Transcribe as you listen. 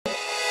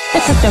The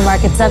Crypto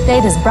Markets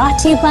Update is brought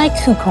to you by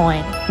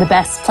KuCoin, the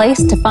best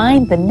place to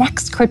find the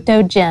next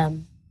crypto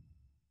gem.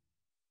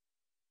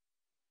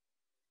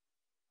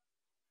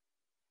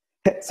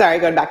 Sorry,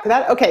 going back to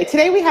that. Okay,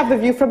 today we have the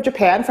view from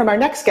Japan from our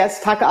next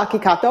guest,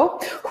 Takaaki Kato,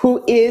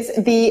 who is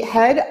the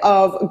head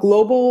of the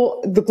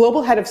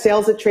global head of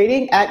sales and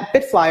trading at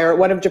BitFlyer,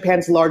 one of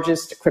Japan's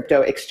largest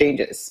crypto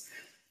exchanges.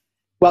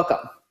 Welcome.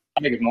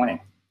 Hi, good morning.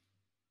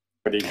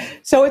 Good evening.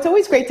 So it's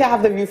always great to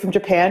have the view from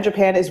Japan.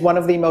 Japan is one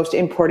of the most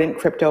important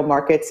crypto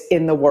markets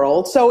in the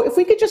world. So if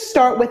we could just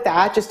start with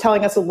that, just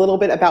telling us a little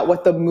bit about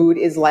what the mood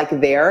is like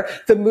there.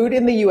 The mood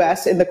in the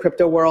US in the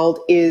crypto world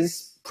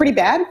is pretty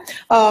bad.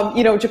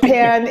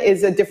 Japan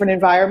is a different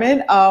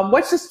environment.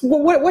 What's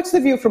the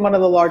view from one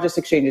of the largest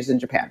exchanges in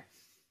Japan?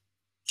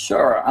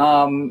 Sure.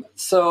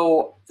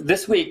 So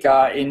this week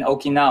in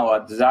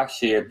Okinawa, there's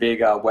actually a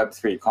big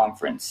Web3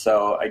 conference.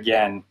 So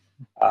again,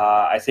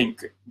 I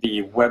think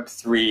the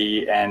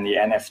Web3 and the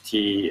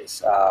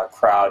NFT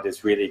crowd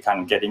is really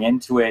kind of getting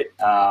into it.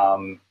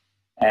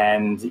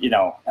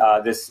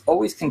 There's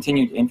always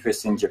continued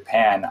interest in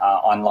Japan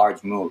on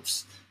large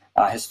moves.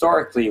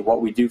 Historically,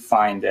 what we do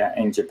find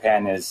in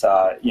Japan is,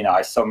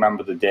 I still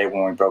remember the day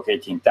when we broke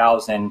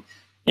 18,000,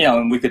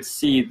 and we could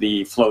see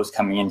the flows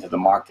coming into the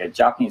market.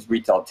 Japanese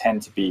retail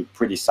tend to be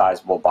pretty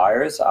sizable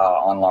buyers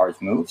on large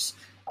moves.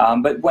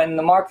 But when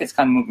the market's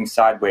kind of moving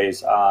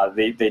sideways,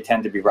 they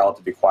tend to be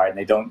relatively quiet, and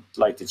they don't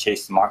like to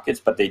chase the markets,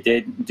 but they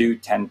do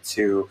tend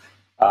to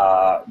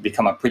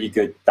become a pretty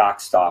good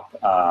backstop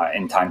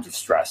in times of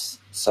stress.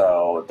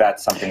 So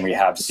that's something we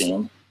have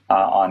seen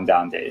on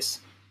down days.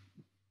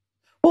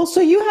 Well,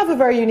 so you have a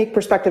very unique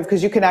perspective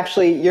because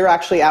you're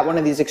actually at one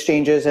of these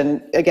exchanges,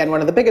 and again,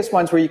 one of the biggest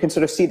ones where you can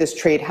sort of see this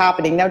trade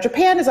happening. Now,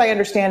 Japan, as I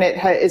understand it,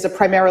 is a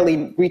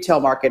primarily retail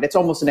market. It's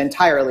almost an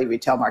entirely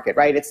retail market,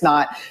 right? There's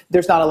not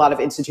a lot of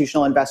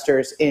institutional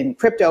investors in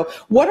crypto.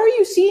 What are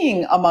you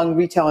seeing among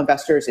retail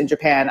investors in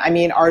Japan? I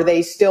mean, are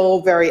they still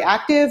very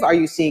active? Are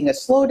you seeing a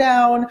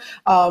slowdown?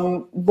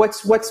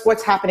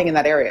 What's happening in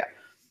that area?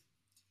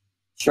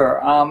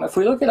 Sure. If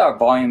we look at our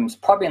volumes,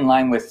 probably in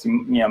line with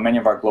many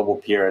of our global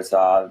peers,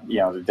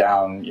 they're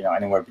down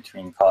anywhere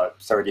between, call it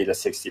 30 to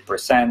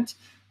 60%.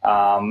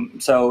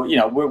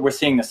 We're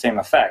seeing the same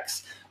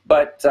effects.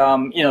 But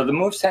the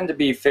moves tend to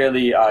be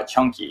fairly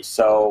chunky.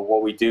 So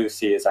what we do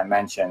see, as I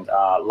mentioned,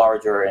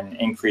 larger and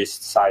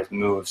increased size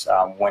moves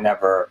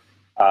whenever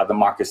the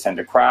markets tend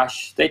to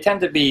crash. They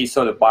tend to be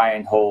sort of buy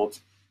and hold.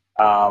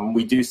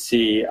 We do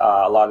see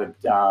a lot of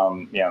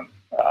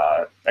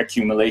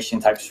accumulation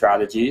type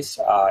strategies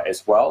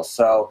as well.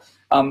 So,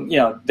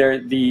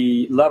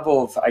 the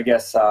level of, I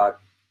guess,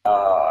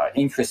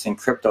 interest in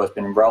crypto has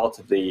been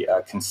relatively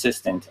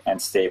consistent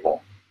and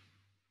stable.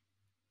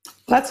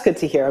 That's good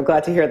to hear. I'm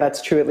glad to hear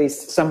that's true, at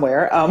least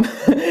somewhere. Another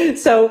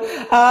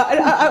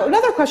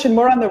question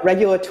more on the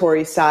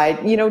regulatory side.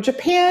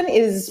 Japan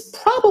is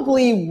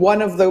probably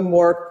one of the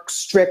more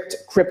strict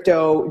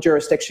crypto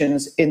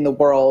jurisdictions in the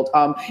world.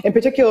 In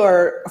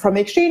particular, from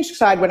the exchange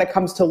side, when it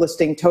comes to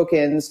listing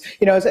tokens,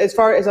 as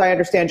far as I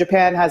understand,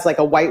 Japan has like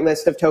a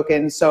whitelist of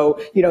tokens. So,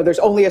 there's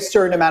only a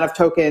certain amount of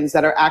tokens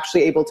that are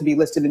actually able to be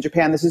listed in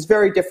Japan. This is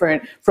very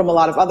different from a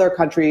lot of other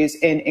countries,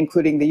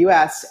 including the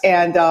US.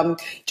 And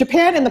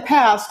Japan in the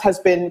past has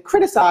been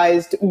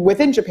criticized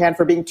within Japan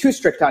for being too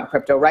strict on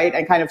crypto, right?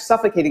 And kind of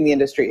suffocating the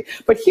industry.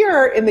 But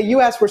here in the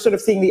US, we're sort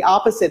of seeing the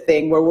opposite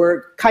thing, where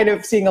we're kind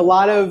of seeing a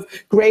lot of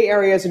gray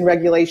areas in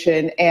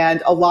regulation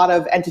and a lot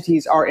of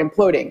entities are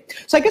imploding.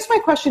 So I guess my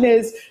question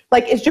is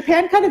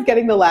Japan kind of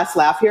getting the last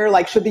laugh here?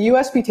 Should the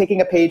US be taking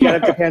a page out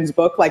of Japan's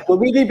book? Would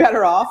we be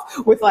better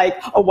off with a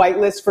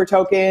whitelist for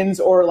tokens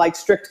or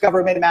strict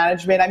government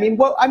management? I mean,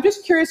 I'm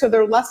just curious, are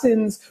there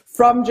lessons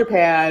from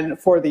Japan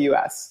for the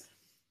US?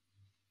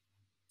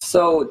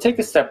 So take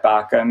a step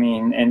back. I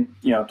mean, in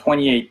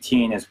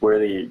 2018 is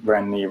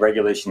when the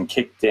regulation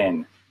kicked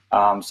in.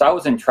 So I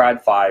was in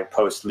TradFi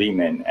post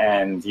Lehman,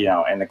 and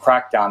the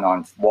crackdown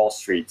on Wall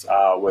Street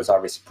was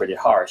obviously pretty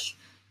harsh.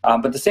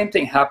 But the same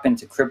thing happened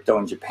to crypto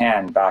in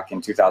Japan back in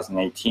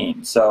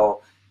 2018.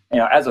 So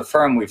as a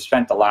firm, we've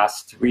spent the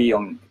last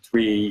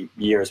 3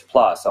 years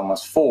plus,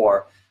 almost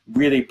 4,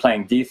 really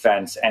playing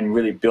defense and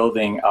really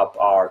building up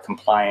our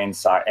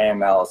compliance, our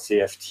AML,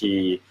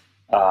 CFT.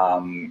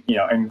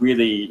 And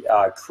really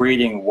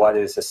creating what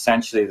is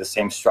essentially the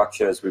same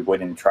structure as we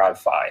would in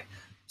TradFi.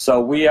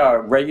 So we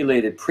are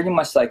regulated pretty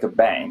much like a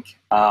bank,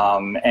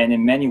 and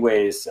in many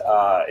ways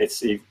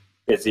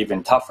it's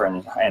even tougher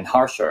and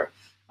harsher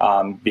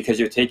because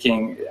you're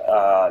taking,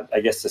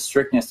 I guess, the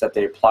strictness that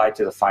they apply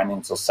to the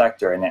financial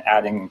sector and then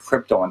adding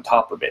crypto on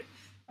top of it.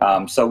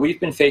 So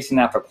we've been facing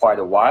that for quite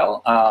a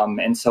while,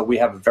 and so we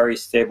have a very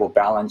stable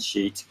balance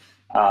sheet.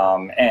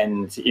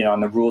 And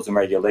the rules and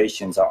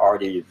regulations are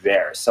already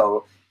there.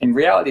 So in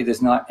reality,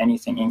 there's not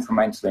anything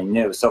incrementally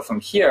new. So from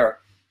here,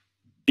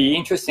 the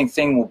interesting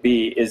thing will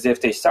be is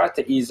if they start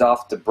to ease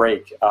off the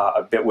brake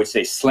a bit, which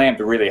they slammed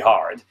really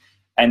hard.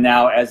 And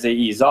now as they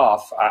ease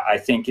off, I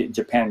think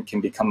Japan can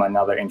become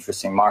another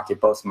interesting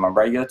market, both from a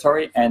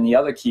regulatory, and the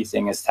other key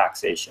thing is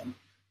taxation.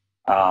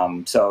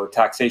 So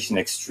taxation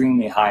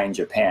extremely high in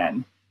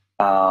Japan.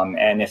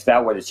 And if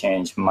that were to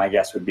change, my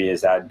guess would be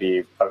is that'd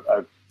be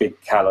a big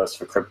catalyst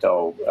for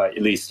crypto,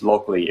 at least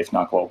locally, if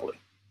not globally.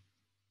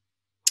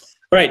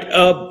 Right.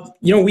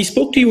 We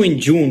spoke to you in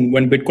June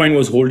when Bitcoin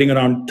was holding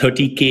around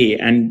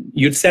 30K, and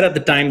you'd said at the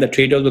time that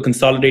traders were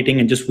consolidating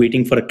and just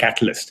waiting for a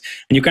catalyst.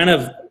 And you kind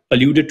of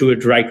alluded to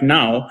it right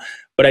now,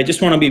 but I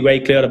just want to be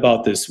very clear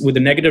about this. With the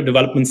negative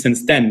developments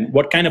since then,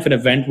 what kind of an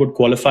event would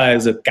qualify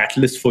as a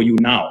catalyst for you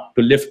now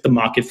to lift the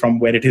market from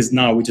where it is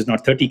now, which is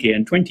not 30K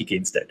and 20K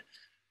instead?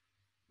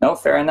 No,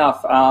 fair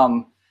enough.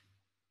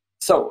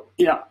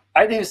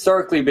 I've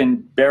historically been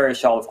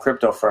bearish all of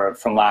crypto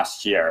from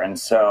last year. And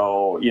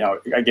so,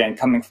 again,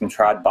 coming from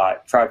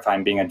TradFi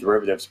and being a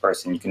derivatives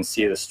person, you can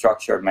see the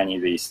structure of many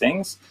of these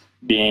things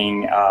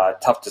being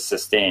tough to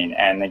sustain.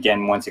 And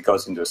again, once it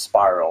goes into a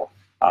spiral,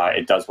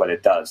 it does what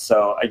it does.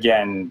 So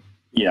again,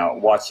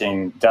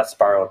 watching death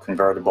spiral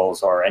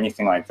convertibles or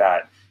anything like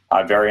that,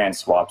 variance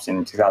swaps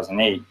in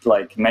 2008,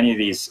 like many of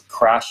these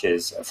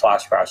crashes,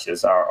 flash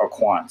crashes are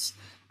quants.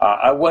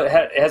 What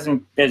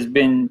has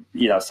been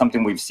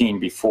something we've seen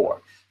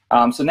before.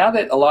 So now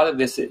that a lot of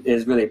this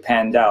is really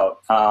panned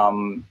out,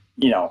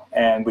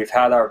 and we've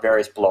had our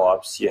various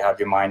blowups, you have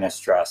your minor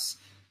stress,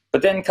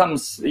 but then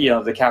comes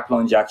the capital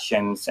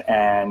injections,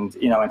 and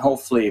and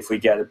hopefully if we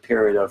get a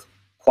period of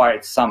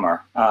quiet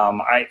summer,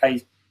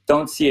 I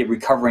don't see it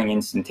recovering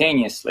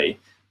instantaneously.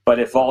 But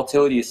if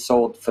volatility is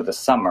sold for the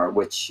summer,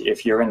 which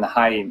if you're in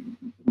the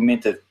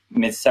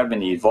mid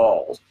 70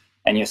 vols,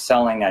 and you're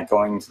selling at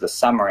going into the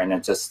summer and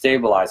it just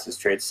stabilizes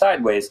trade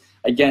sideways,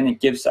 again, it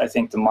gives, I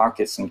think, the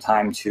market some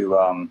time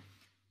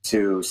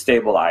to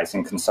stabilize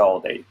and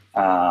consolidate.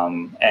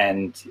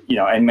 And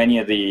many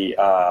of the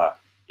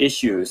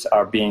issues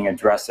are being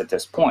addressed at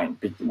this point,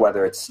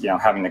 whether it's,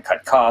 having to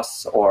cut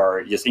costs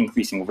or just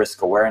increasing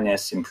risk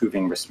awareness,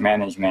 improving risk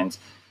management,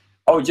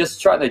 or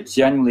just try to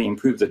generally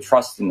improve the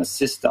trust in the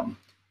system,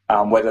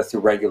 whether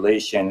through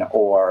regulation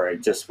or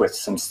just with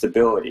some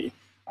stability.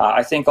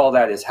 I think all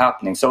that is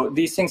happening. So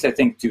these things, I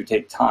think, do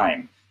take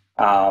time.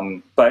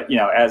 But,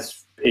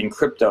 as in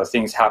crypto,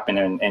 things happen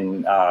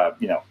in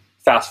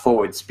fast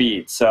forward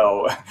speed.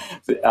 So,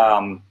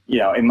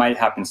 it might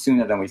happen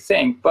sooner than we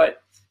think.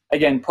 But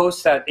again,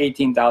 post that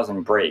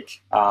 18,000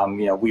 break,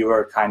 we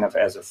were kind of,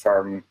 as a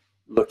firm,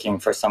 looking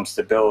for some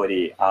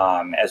stability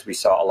as we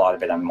saw a lot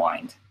of it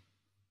unwind.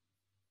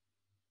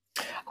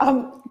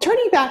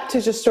 Turning back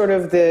to just sort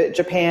of the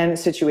Japan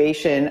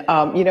situation,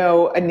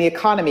 in the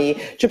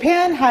economy,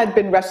 Japan had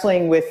been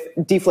wrestling with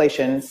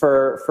deflation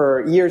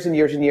for years and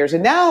years and years.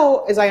 And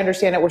now, as I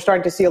understand it, we're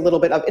starting to see a little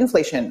bit of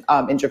inflation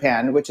in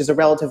Japan, which is a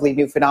relatively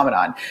new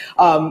phenomenon.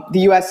 The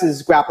U.S.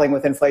 is grappling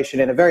with inflation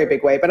in a very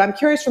big way. But I'm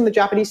curious from the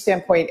Japanese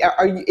standpoint,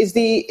 is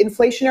the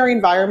inflationary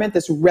environment,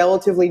 this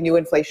relatively new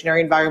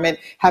inflationary environment,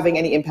 having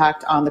any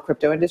impact on the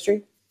crypto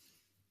industry?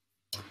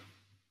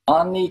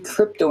 On the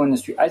crypto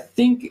industry, I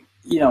think,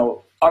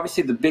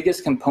 obviously the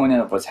biggest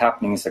component of what's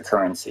happening is the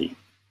currency.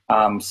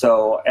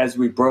 So as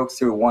we broke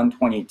through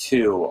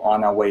 122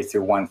 on our way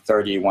through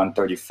 130,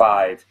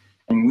 135,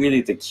 and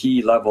really the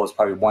key level is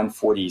probably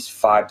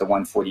 145 to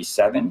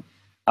 147,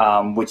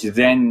 which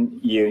then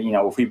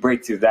if we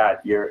break through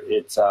that, you're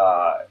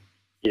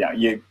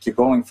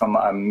going from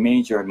a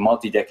major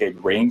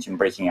multi-decade range and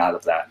breaking out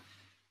of that.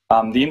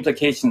 The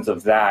implications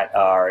of that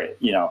are,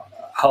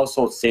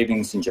 household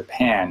savings in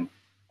Japan.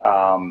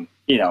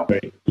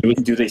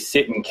 Do they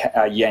sit in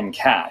yen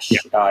cash?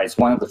 Yeah. It's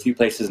one of the few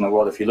places in the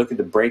world, if you look at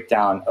the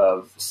breakdown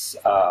of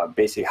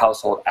basic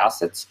household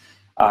assets,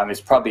 it's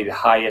probably the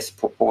highest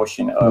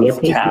proportion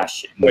of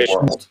cash in the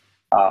world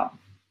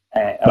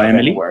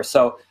anywhere.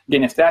 So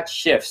again, if that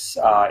shifts,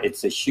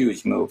 it's a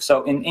huge move.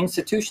 So in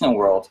institutional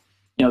world,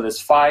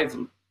 there's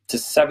 5 to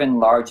 7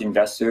 large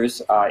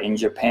investors in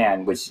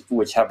Japan,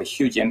 which have a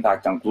huge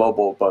impact on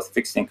global, both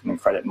fixed income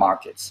and credit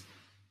markets.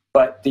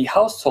 But the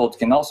households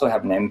can also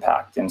have an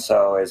impact. And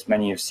so as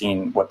many have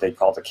seen what they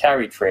call the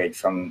carry trade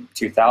from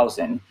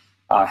 2000,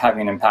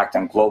 having an impact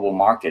on global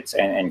markets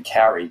and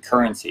carry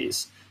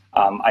currencies.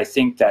 I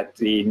think that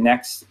the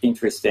next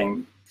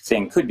interesting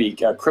thing could be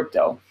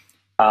crypto.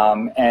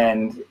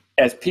 And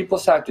as people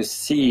start to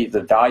see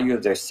the value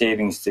of their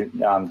savings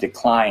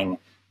decline,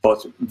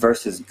 both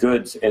versus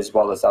goods as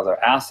well as other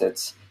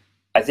assets,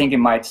 I think it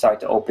might start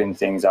to open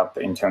things up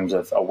in terms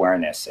of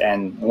awareness.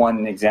 And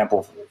one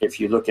example, if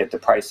you look at the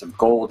price of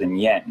gold in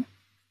yen,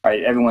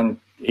 right? Everyone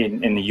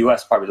in the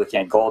U.S. probably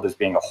looking at gold as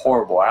being a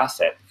horrible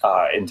asset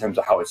in terms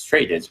of how it's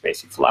traded. It's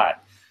basically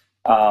flat.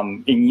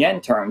 In yen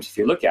terms, if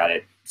you look at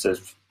it,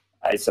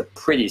 it's a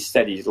pretty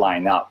steady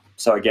line up.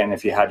 So again,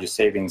 if you had your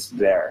savings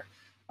there.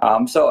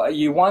 So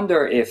you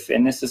wonder if,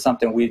 and this is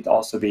something we'd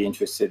also be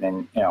interested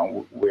in,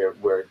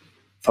 we're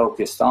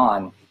focused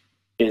on,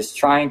 is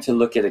trying to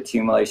look at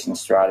accumulation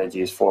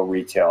strategies for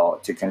retail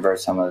to convert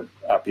some of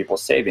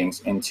people's savings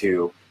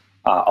into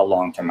a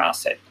long-term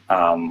asset,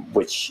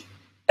 which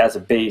as a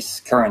base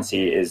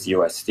currency is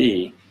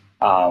USD.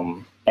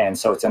 And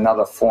so it's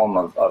another form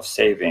of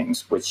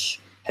savings, which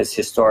has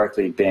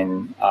historically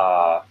been,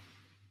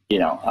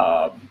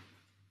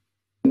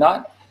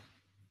 not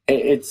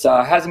it's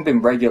hasn't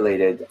been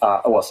regulated.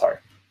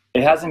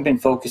 It hasn't been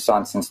focused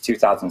on since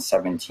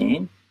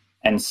 2017,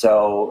 and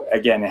so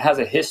again, it has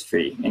a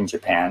history in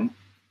Japan.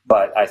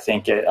 But I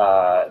think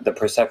the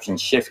perception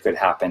shift could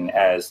happen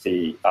as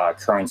the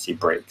currency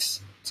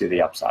breaks to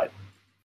the upside.